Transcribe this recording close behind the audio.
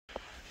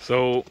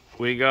So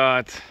we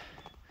got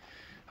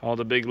all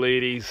the big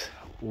ladies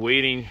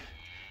waiting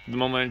the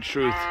moment of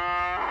truth.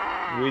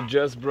 We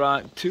just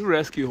brought 2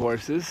 rescue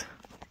horses,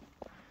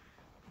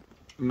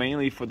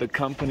 mainly for the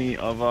company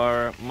of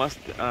our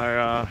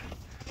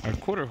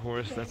quarter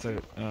horse. That's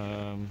a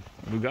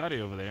Bugatti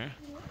over there.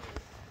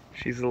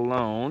 She's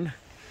alone.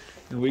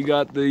 And we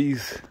got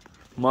these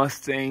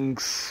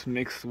Mustangs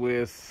mixed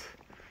with,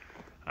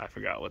 I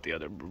forgot what the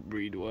other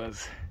breed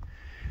was.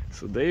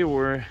 So they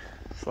were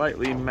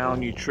slightly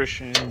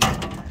malnutritioned,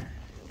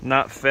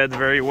 not fed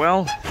very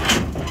well.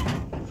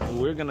 So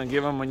we're gonna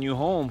give them a new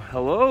home.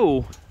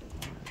 Hello.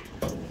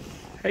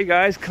 Hey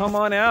guys, come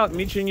on out,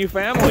 meet your new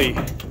family.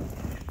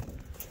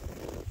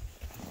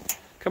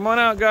 Come on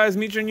out guys,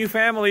 meet your new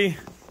family.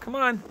 Come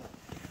on.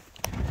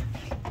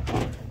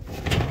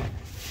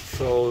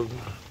 So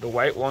the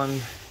white one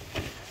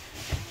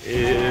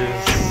is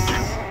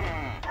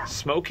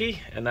Smokey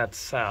and that's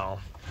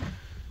Sal.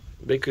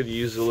 They could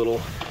use a little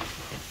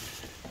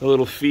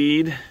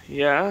feed.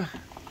 Yeah,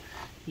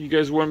 you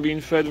guys weren't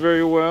being fed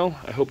very well.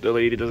 I hope the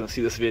lady doesn't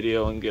see this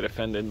video and get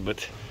offended,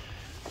 but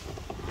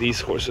these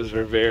horses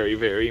are very,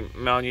 very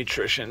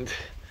malnutritioned.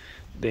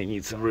 They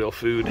need some real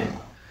food.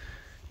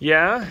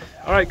 Yeah?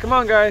 All right, come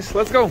on guys,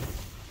 let's go.